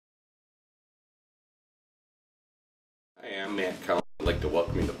Hi, I'm Matt Collins. I'd like to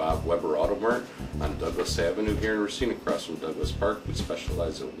welcome you to Bob Weber Auto Mart on Douglas Avenue here in Racine, across from Douglas Park. We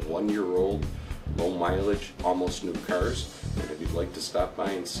specialize in 1-year-old, low mileage, almost new cars. And if you'd like to stop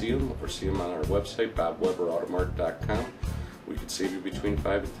by and see them, or see them on our website, bobweberautomart.com, we could save you between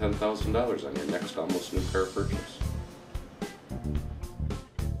 $5,000 and $10,000 on your next almost new car purchase.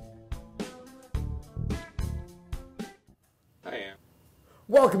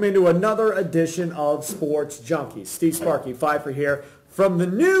 Welcome into another edition of Sports Junkies. Steve Sparky, Fifer here from the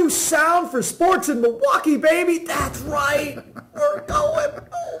new sound for sports in Milwaukee, baby. That's right. We're going.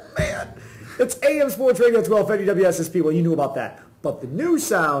 Oh, man. It's AM Sports Radio 1250 WSSP. Well, you knew about that. But the new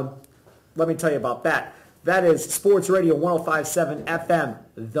sound, let me tell you about that. That is Sports Radio 105.7 FM,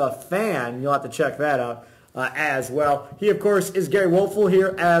 The Fan. You'll have to check that out as well. He, of course, is Gery Woelfel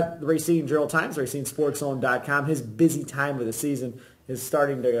here at the Racine Journal-Times, RacineSportsZone.com. His busy time of the season is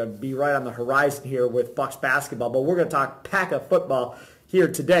starting to be right on the horizon here with Bucks basketball, but we're going to talk Paca football here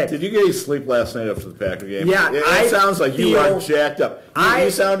today. Did you get any sleep last night after the Packer game? Yeah. It sounds like you are jacked up.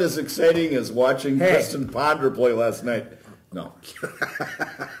 You sound as exciting as watching Kristen Ponder play last night. No.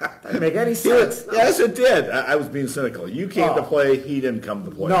 Didn't make any sense. Yes, it did. I was being cynical. You came to play, he didn't come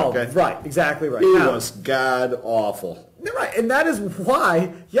to play. No, okay? Right, exactly right. He was god-awful. Right, and that is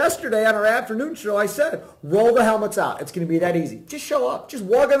why yesterday on our afternoon show I said, roll the helmets out. It's going to be that easy. Just show up. Just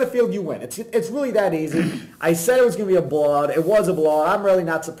walk on the field, you win. It's really that easy. I said it was going to be a blowout. It was a blowout. I'm really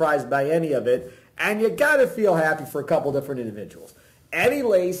not surprised by any of it. And you got to feel happy for a couple different individuals. Eddie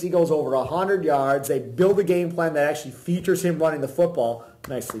Lacy goes over 100 yards. They build a game plan that actually features him running the football.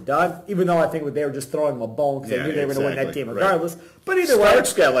 Nicely done. Even though I think they were just throwing him a bone because they knew they were going to win that game regardless. Right. But either way,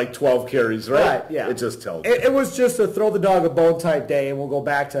 Stark's got like 12 carries, right? Yeah. It just tells you. It was just a throw the dog a bone type day, and we'll go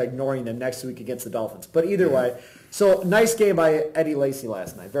back to ignoring them next week against the Dolphins. But either way, so nice game by Eddie Lacy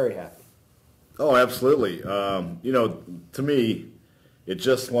last night. Very happy. Oh, absolutely. To me, it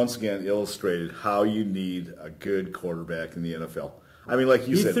just once again illustrated how you need a good quarterback in the NFL. I mean, like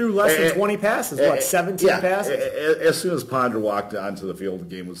you said, he threw less than 20 passes. 17 passes? As soon as Ponder walked onto the field, the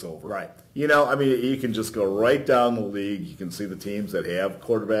game was over. Right. You can just go right down the league. You can see the teams that have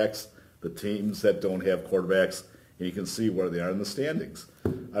quarterbacks, the teams that don't have quarterbacks, and you can see where they are in the standings.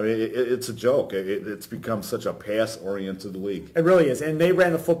 I mean, it's a joke. It's become such a pass-oriented league. It really is, and they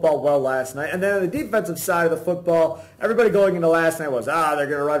ran the football well last night. And then on the defensive side of the football, everybody going into last night was, they're going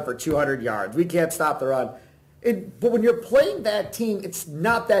to run for 200 yards. We can't stop the run. But when you're playing that team, it's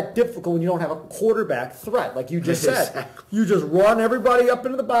not that difficult when you don't have a quarterback threat, like you just said. Exactly. You just run everybody up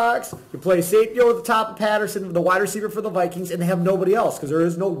into the box. You play safety over the top of Patterson, the wide receiver for the Vikings, and they have nobody else because there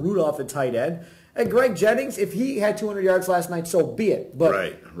is no Rudolph at tight end. And Greg Jennings, if he had 200 yards last night, so be it.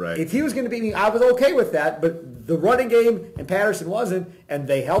 But right. If he was going to beat me, I was okay with that. But the running game, and Patterson wasn't, and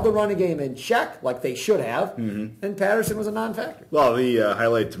they held the running game in check like they should have, and Patterson was a non-factor. Well, the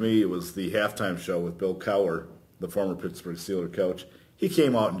highlight to me was the halftime show with Bill Cowher, the former Pittsburgh Steelers coach. He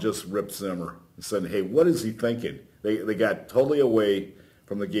came out and just ripped Zimmer and said, hey, what is he thinking? They got totally away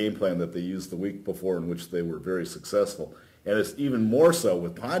from the game plan that they used the week before, in which they were very successful. And it's even more so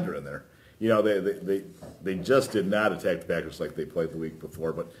with Ponder in there. They just did not attack the Packers like they played the week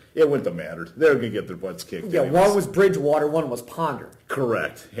before, but it wouldn't have mattered. They were going to get their butts kicked. Yeah, anyways. One was Bridgewater, one was Ponder.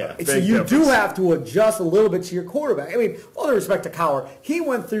 Correct. Yeah. So you do have to adjust a little bit to your quarterback. I mean, all due respect to Cowher, he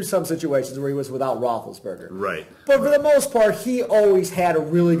went through some situations where he was without Roethlisberger. Right. But for the most part, he always had a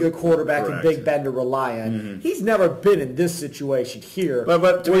really good quarterback in Big Ben to rely on. He's never been in this situation here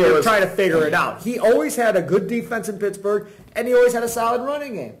but where you're trying to figure it out. He always had a good defense in Pittsburgh, and he always had a solid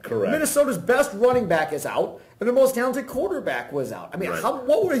running game. Correct. Minnesota's best running back is out, and their most talented quarterback was out. I mean,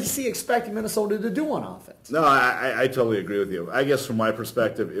 what would he expecting Minnesota to do on offense? No, I totally agree with you. I guess from my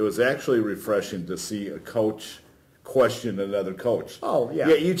perspective, it was actually refreshing to see a coach question another coach. Oh, yeah.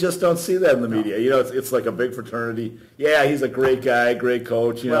 Yeah, you just don't see that in the media. It's like a big fraternity. Yeah, he's a great guy, great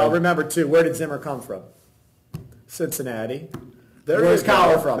coach. Well, remember, too, where did Zimmer come from? Cincinnati. Where's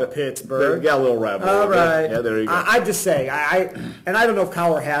Cowher from? Pittsburgh. Got a little rivalry. All right. Yeah, there you go. I just say, and I don't know if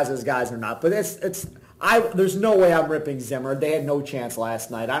Cowher has his guys or not, but there's no way I'm ripping Zimmer. They had no chance last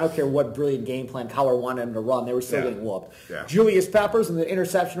night. I don't care what brilliant game plan Cowher wanted him to run. They were still getting whooped. Yeah. Julius Peppers and the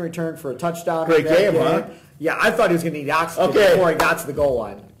interception return for a touchdown. Great game, huh? Yeah, I thought he was going to need oxygen before he got to the goal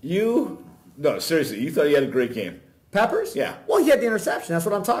line. No, seriously, you thought he had a great game. Peppers? Yeah. Well, he had the interception. That's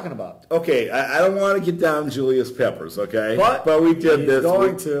what I'm talking about. Okay, I don't want to get down Julius Peppers, okay? But we did this.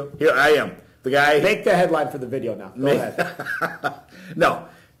 Going to. Here, I am. The guy. Make the headline for the video now. Go ahead. No.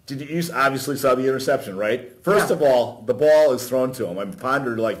 You obviously saw the interception, right? First of all, the ball is thrown to him. I mean,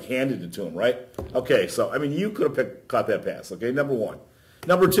 Ponder, handed it to him, right? Okay, so, you could have caught that pass, okay? Number one.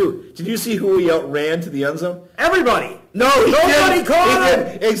 Number 2, did you see who he outran to the end zone? Everybody. No, Nobody caught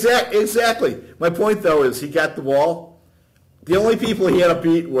him. Exactly. My point, though, is he got the ball. The only people he had to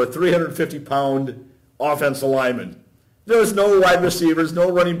beat were 350-pound offensive linemen. There was no wide receivers,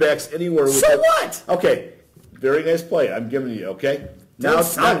 no running backs anywhere. So what? Okay, very nice play. I'm giving you, okay? Doesn't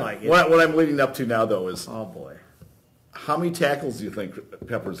sound like it. What I'm leading up to now, though, is Oh, boy. how many tackles do you think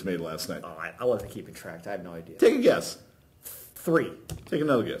Peppers made last night? Oh, I wasn't keeping track. I have no idea. Take a guess. 3. Take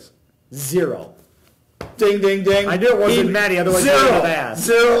another guess. 0. Ding, ding, ding. I knew it wasn't many, otherwise I would have asked.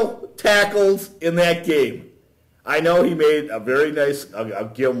 0 tackles in that game. I know he made a very nice, I'll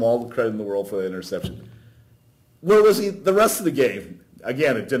give him all the credit in the world for the interception. Where was he the rest of the game?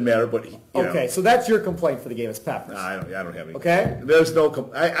 Again, it didn't matter, but Okay, so that's your complaint for the game. It's Peppers. I don't have any. Okay. There's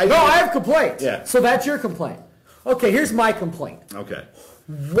no. I have complaints. Yeah. So that's your complaint. Okay, here's my complaint. Okay.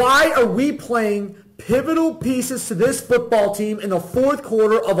 Why are we playing pivotal pieces to this football team in the fourth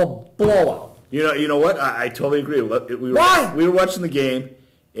quarter of a blowout? You know what? I totally agree. Why? We were watching the game,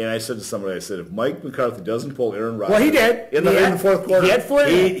 and I said to somebody, I said, if Mike McCarthy doesn't pull Aaron Rodgers, Well, he did. in the fourth quarter.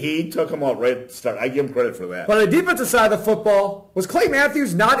 He He took him out right at the start. I give him credit for that. But on the defensive side of the football, was Clay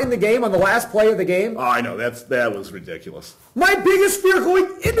Matthews not in the game on the last play of the game? Oh, I know. That was ridiculous. My biggest fear going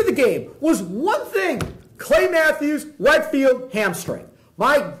into the game was one thing. Clay Matthews, right field, hamstring.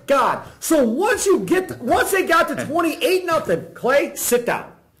 My God. So once they got to 28-0, Clay, sit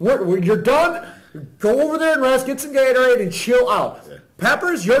down. You're done. Go over there and rest, get some Gatorade, and chill out. Yeah.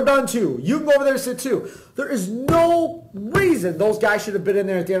 Peppers, you're done too. You can go over there and sit too. There is no reason those guys should have been in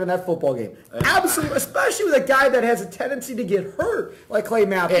there at the end of that football game. Absolutely, especially with a guy that has a tendency to get hurt like Clay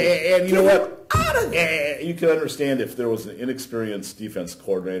Matthews. And you know what? Out of there. You could understand if there was an inexperienced defense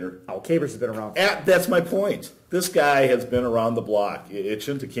coordinator. Oh, Capers has been around. That's my point. This guy has been around the block. It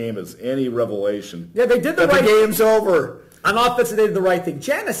shouldn't have came as any revelation. Yeah, they did the that right the game's over. On offense, they did the right thing.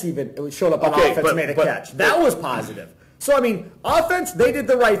 Janice even showed up on offense and made a catch. That was positive. So, I mean, offense, they did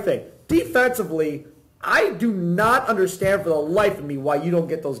the right thing. Defensively, I do not understand for the life of me why you don't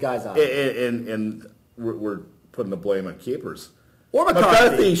get those guys out. And we're putting the blame on Capers. Or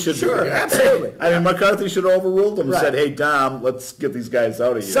McCarthy. should Sure, absolutely. I mean, McCarthy should have overruled them and Right. said, hey, Dom, let's get these guys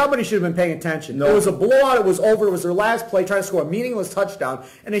out of here. Somebody should have been paying attention. No. It was a blowout. It was over. It was their last play, trying to score a meaningless touchdown,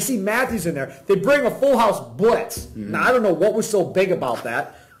 and they see Matthews in there. They bring a full house blitz. Now, I don't know what was so big about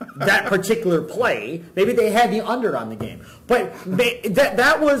that particular play. Maybe they had the under on the game. But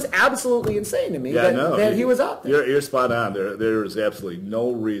that was absolutely insane to me that he was out there. You're spot on. There is absolutely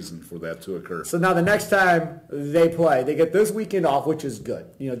no reason for that to occur. So now the next time they play, they get this weekend off, which is good.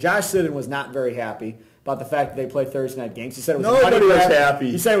 You know, Josh Sidden was not very happy about the fact that they play Thursday night games. He said it was a money grab. Happy.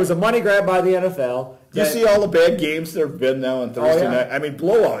 He said it was a money grab by the NFL. Do you see all the bad games there have been now on Thursday night? I mean,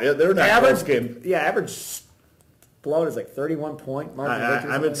 blowout. Yeah, they're not close game. Yeah, average blowout is like 31 point margin.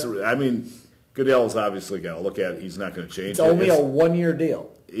 I mean, Goodell's obviously got to look at it. He's not going to change it's only a one-year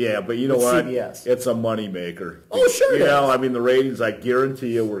deal. Yeah, but you know with what? CBS. It's a moneymaker. Oh, sure You it know, is. I mean, the ratings, I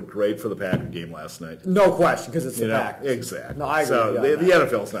guarantee you, were great for the Packer game last night. No question, because it's the Packers. Exactly. No, I agree so with you on the that.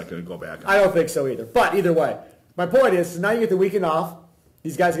 NFL's not going to go back. I don't think so either. But either way, my point is now you get the weekend off.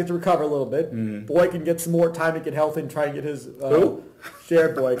 These guys get to recover a little bit. Boy can get some more time to get healthy and try and get his Who?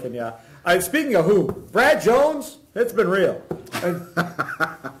 shared Boykin, yeah. Speaking of who, Brad Jones, it's been real. And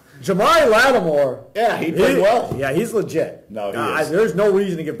Jamari Lattimore. Yeah, he played well. Yeah, he's legit. No, he is. There's no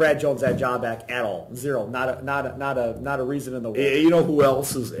reason to give Brad Jones that job back at all. Zero. Not a reason in the world. You know who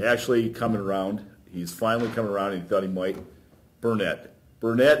else is actually coming around? He's finally coming around. He thought he might. Burnett.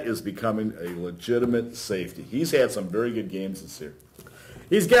 Burnett is becoming a legitimate safety. He's had some very good games this year.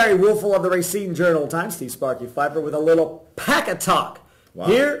 He's Gery Woelfel of the Racine Journal-Times. Steve Sparky Fifer with a little pack of talk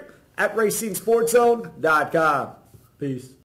here at RacineSportsZone.com. Peace.